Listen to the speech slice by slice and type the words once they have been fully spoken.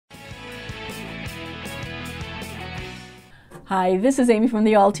Hi, this is Amy from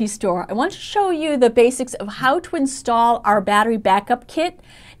the altE store. I want to show you the basics of how to install our battery backup kit.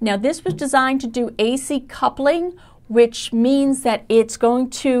 Now this was designed to do AC coupling, which means that it's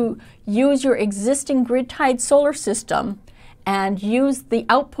going to use your existing grid-tied solar system and use the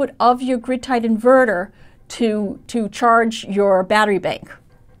output of your grid-tied inverter to charge your battery bank.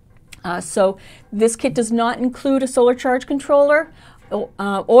 So this kit does not include a solar charge controller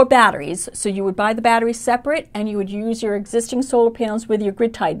or batteries, so you would buy the batteries separate and you would use your existing solar panels with your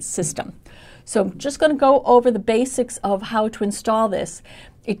grid-tied system. So I'm just going to go over the basics of how to install this.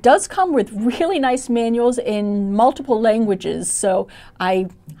 It does come with really nice manuals in multiple languages, so I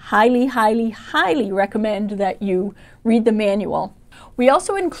highly recommend that you read the manual. We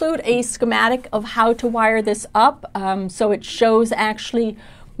also include a schematic of how to wire this up, so it shows actually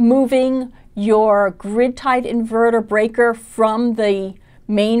moving your grid-tied inverter breaker from the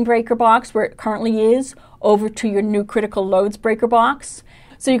main breaker box where it currently is over to your new critical loads breaker box.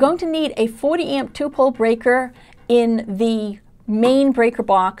 So you're going to need a 40 amp 2-pole breaker in the main breaker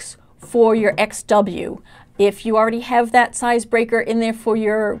box for your XW. If you already have that size breaker in there for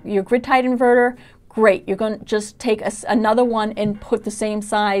your grid-tied inverter, great. You're going to just take another one and put the same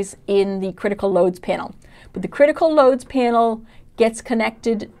size in the critical loads panel. But the critical loads panel gets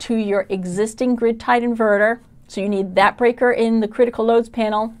connected to your existing grid-tied inverter, so you need that breaker in the critical loads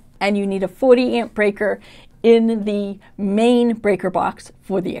panel, and you need a 40 amp breaker in the main breaker box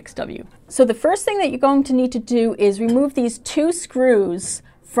for the XW. So the first thing that you're going to need to do is remove these 2 screws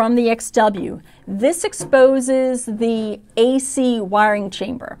from the XW. This exposes the AC wiring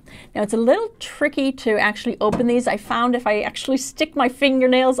chamber. Now it's a little tricky to actually open these. I found if I actually stick my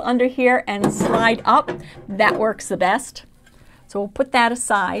fingernails under here and slide up, that works the best. So we'll put that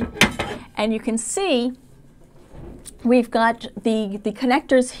aside, and you can see we've got the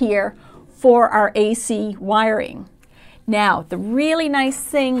connectors here for our AC wiring. Now, the really nice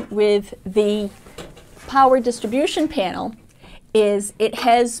thing with the power distribution panel is it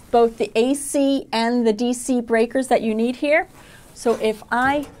has both the AC and the DC breakers that you need here. So if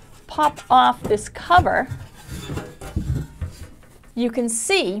I pop off this cover, you can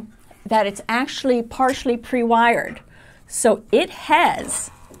see that it's actually partially pre-wired. So it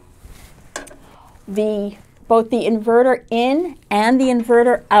has both the inverter in and the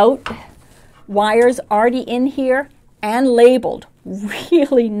inverter out wires already in here and labeled.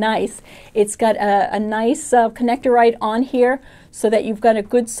 Really nice. It's got a nice connector right on here so that you've got a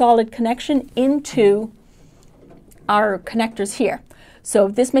good solid connection into our connectors here. So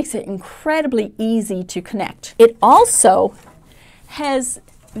this makes it incredibly easy to connect. It also has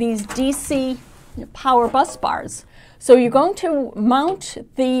these DC power bus bars. So you're going to mount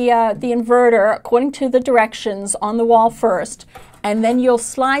the inverter according to the directions on the wall first, and then you'll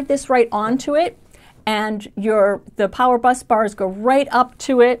slide this right onto it, and the power bus bars go right up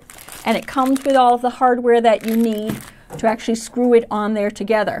to it, and it comes with all of the hardware that you need to actually screw it on there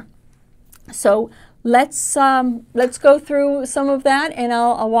together. So let's go through some of that, and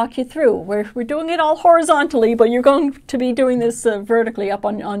I'll walk you through. We're doing it all horizontally, but you're going to be doing this vertically up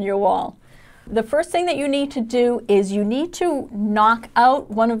on your wall. The first thing that you need to do is you need to knock out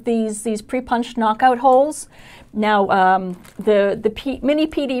one of these pre-punched knockout holes. Now, the mini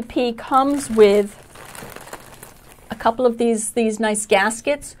PDP comes with a couple of these nice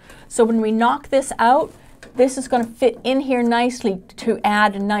gaskets. So when we knock this out, this is going to fit in here nicely to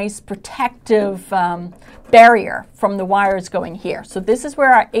add a nice protective barrier from the wires going here. So this is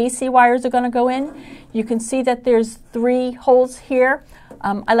where our AC wires are going to go in. You can see that there's 3 holes here.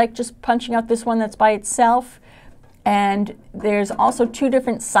 I like just punching out this one that's by itself, and there's also 2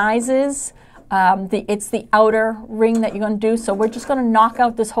 different sizes. It's the outer ring that you're going to do, so we're just going to knock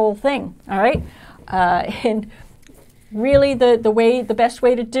out this whole thing, all right? And really the best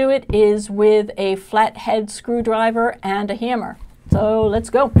way to do it is with a flathead screwdriver and a hammer. So let's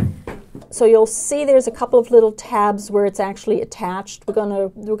go. So you'll see there's a couple of little tabs where it's actually attached. We're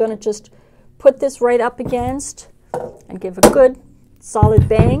gonna just put this right up against and give a good solid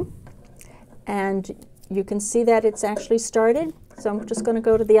bang, and you can see that it's actually started. So I'm just going to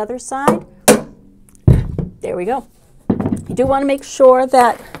go to the other side. There we go. You do want to make sure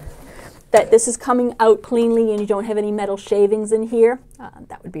that this is coming out cleanly and you don't have any metal shavings in here.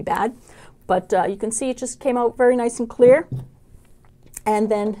 That would be bad, but you can see it just came out very nice and clear, and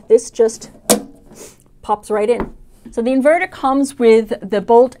then this just pops right in. So the inverter comes with the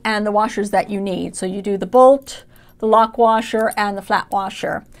bolt and the washers that you need. So you do the bolt, the lock washer, and the flat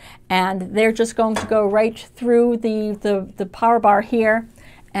washer, and they're just going to go right through the power bar here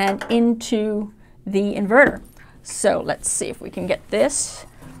and into the inverter. So let's see if we can get this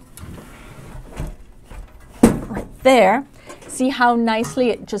right there. See how nicely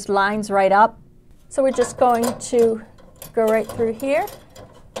it just lines right up? So we're just going to go right through here.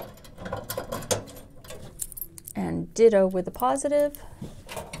 And ditto with the positive.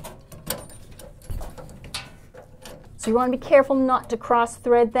 So you want to be careful not to cross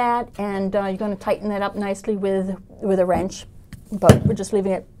thread that, and you're going to tighten that up nicely with a wrench, but we're just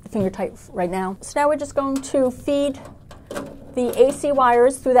leaving it finger tight right now. So now we're just going to feed the AC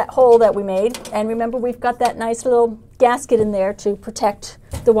wires through that hole that we made, and remember we've got that nice little gasket in there to protect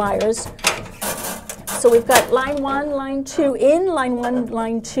the wires. So we've got line 1, line 2 in, line 1,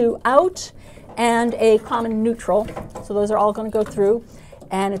 line 2 out, and a common neutral. So those are all going to go through,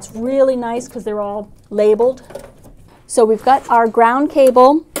 and it's really nice because they're all labeled. So we've got our ground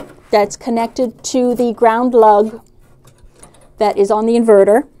cable that's connected to the ground lug that is on the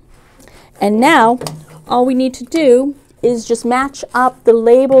inverter. And now all we need to do is just match up the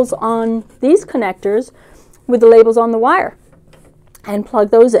labels on these connectors with the labels on the wire and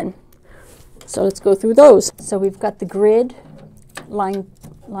plug those in. So let's go through those. So we've got the grid, line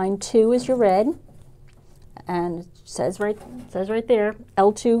 2 is your red, and it says right there,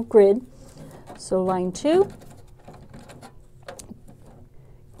 L2 grid. So line 2.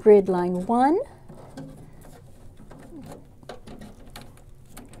 Grid line 1,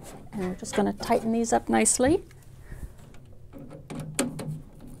 and we're just going to tighten these up nicely.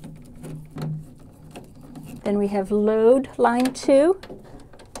 Then we have load line 2,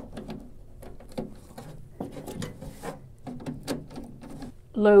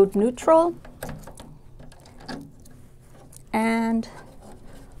 load neutral, and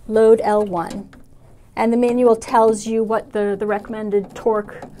load L1. And the manual tells you what the recommended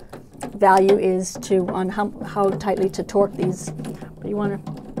torque value is on how tightly to torque these. But you going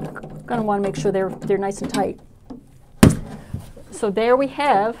to want to make sure they're nice and tight. So there we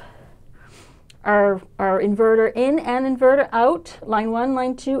have our inverter in and inverter out, line 1,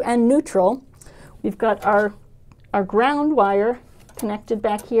 line 2, and neutral. We've got our ground wire connected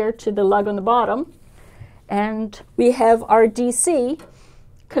back here to the lug on the bottom, and we have our DC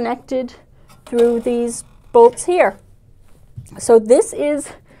connected through these bolts here. So this is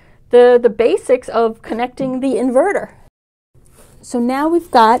the basics of connecting the inverter. So now we've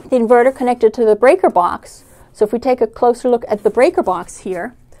got the inverter connected to the breaker box. So if we take a closer look at the breaker box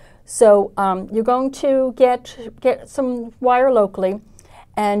here, so you're going to get some wire locally,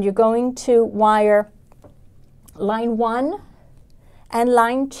 and you're going to wire line 1 and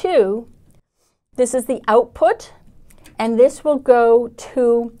line 2. This is the output, and this will go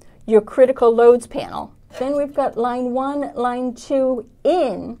to your critical loads panel. Then we've got line 1, line 2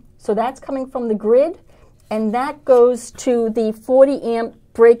 in, so that's coming from the grid, and that goes to the 40 amp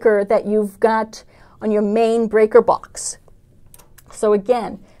breaker that you've got on your main breaker box. So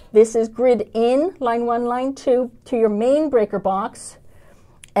again, this is grid in, line 1, line 2 to your main breaker box,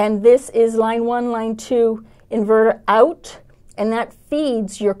 and this is line 1, line 2 inverter out, and that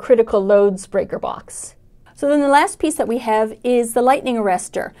feeds your critical loads breaker box. So then the last piece that we have is the lightning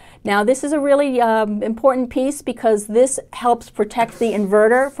arrestor. Now this is a really important piece because this helps protect the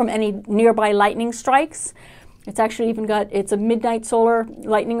inverter from any nearby lightning strikes. It's actually even it's a midnight solar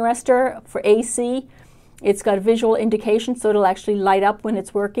lightning arrestor for AC. It's got a visual indication, so it'll actually light up when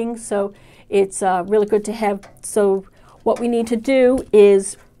it's working. So it's really good to have. So what we need to do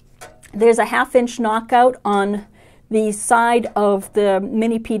is, there's a 1/2 inch knockout on the side of the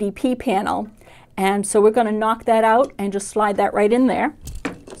mini PDP panel. And so we're going to knock that out and just slide that right in there.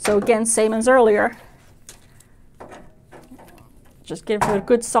 So again, same as earlier. Just give it a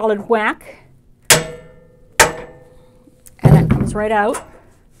good solid whack. And that comes right out.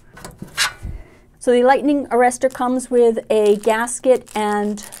 So the lightning arrestor comes with a gasket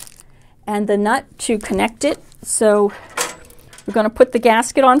and the nut to connect it. So we're going to put the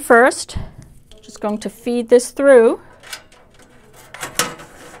gasket on first. Just going to feed this through.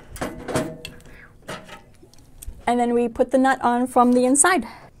 And then we put the nut on from the inside.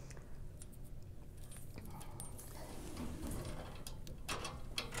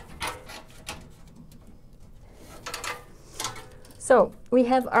 So we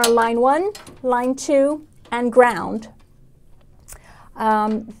have our line 1, line 2, and ground.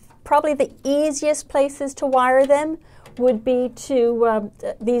 Probably the easiest places to wire them would be to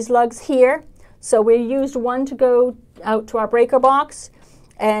these lugs here. So we used one to go out to our breaker box,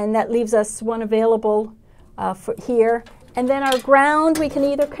 and that leaves us one available for here. And then our ground, we can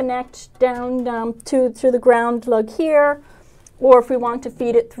either connect down through the ground lug here, or if we want to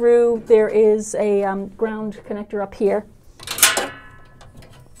feed it through, there is a ground connector up here.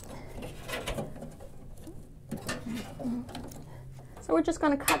 So we're just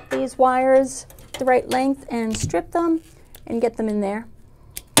going to cut these wires the right length and strip them, and get them in there.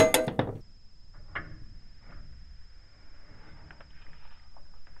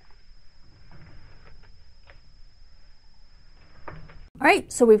 All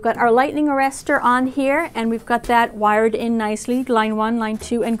right, so we've got our lightning arrestor on here, and we've got that wired in nicely, line 1, line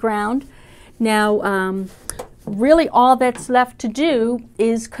 2, and ground. Now, really all that's left to do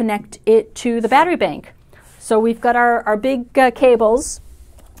is connect it to the battery bank. So we've got our big cables.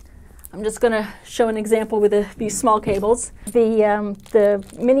 I'm just going to show an example with these small cables. The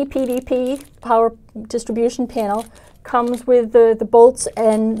mini PDP power distribution panel comes with the bolts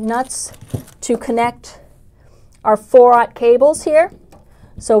and nuts to connect our 4-aught cables here.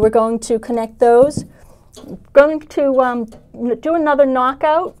 So we're going to connect those. Going to do another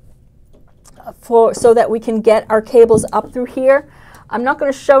knockout so that we can get our cables up through here. I'm not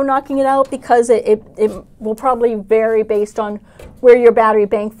going to show knocking it out because it will probably vary based on where your battery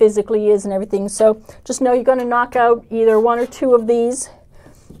bank physically is and everything. So just know you're going to knock out either 1 or 2 of these,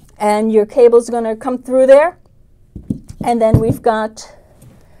 and your cable's going to come through there. And then we've got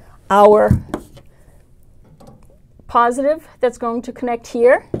our positive that's going to connect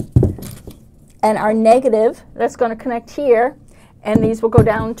here, and our negative that's going to connect here, and these will go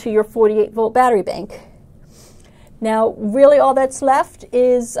down to your 48-volt battery bank. Now, really all that's left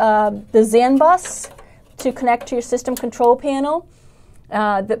is the ZAN bus to connect to your system control panel.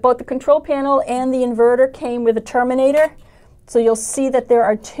 Both the control panel and the inverter came with a terminator. So you'll see that there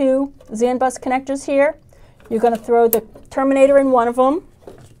are 2 ZAN bus connectors here. You're going to throw the terminator in one of them.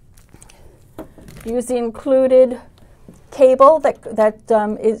 Use the included cable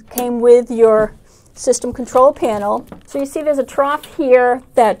that came with your system control panel. So you see there's a trough here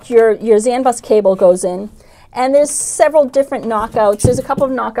that your ZAN bus cable goes in. And there's several different knockouts. There's a couple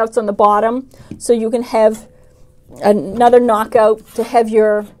of knockouts on the bottom, so you can have another knockout to have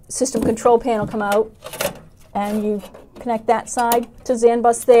your system control panel come out. And you connect that side to ZAN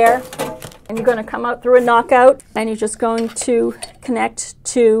bus there. And you're going to come out through a knockout, and you're just going to connect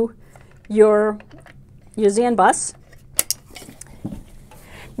to your ZAN bus.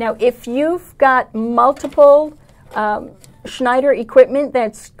 Now, if you've got multiple Schneider equipment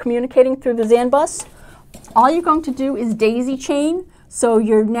that's communicating through the ZAN bus, all you're going to do is daisy chain. So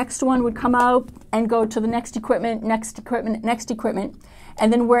your next one would come out and go to the next equipment, next equipment, next equipment.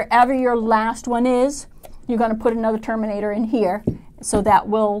 And then wherever your last one is, you're going to put another terminator in here. So that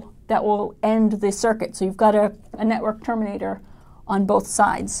will end the circuit. So you've got a network terminator on both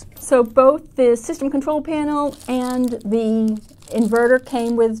sides. So both the system control panel and the inverter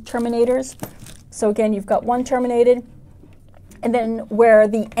came with terminators. So again, you've got one terminated. And then where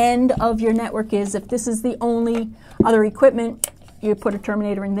the end of your network is, if this is the only other equipment, you put a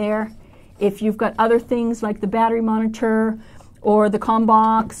terminator in there. If you've got other things like the battery monitor or the comm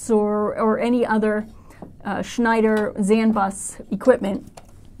box or any other Schneider ZAN bus equipment,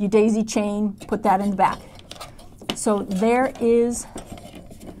 you daisy chain, put that in the back. So there is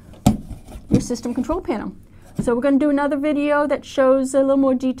your system control panel. So we're going to do another video that shows a little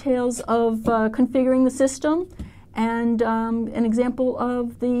more details of configuring the system and an example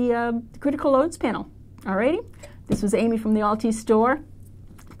of the critical loads panel. Alrighty, this was Amy from the altE store.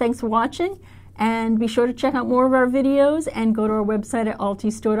 Thanks for watching, and be sure to check out more of our videos and go to our website at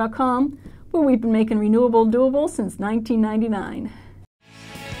altestore.com, where we've been making renewable doable since 1999.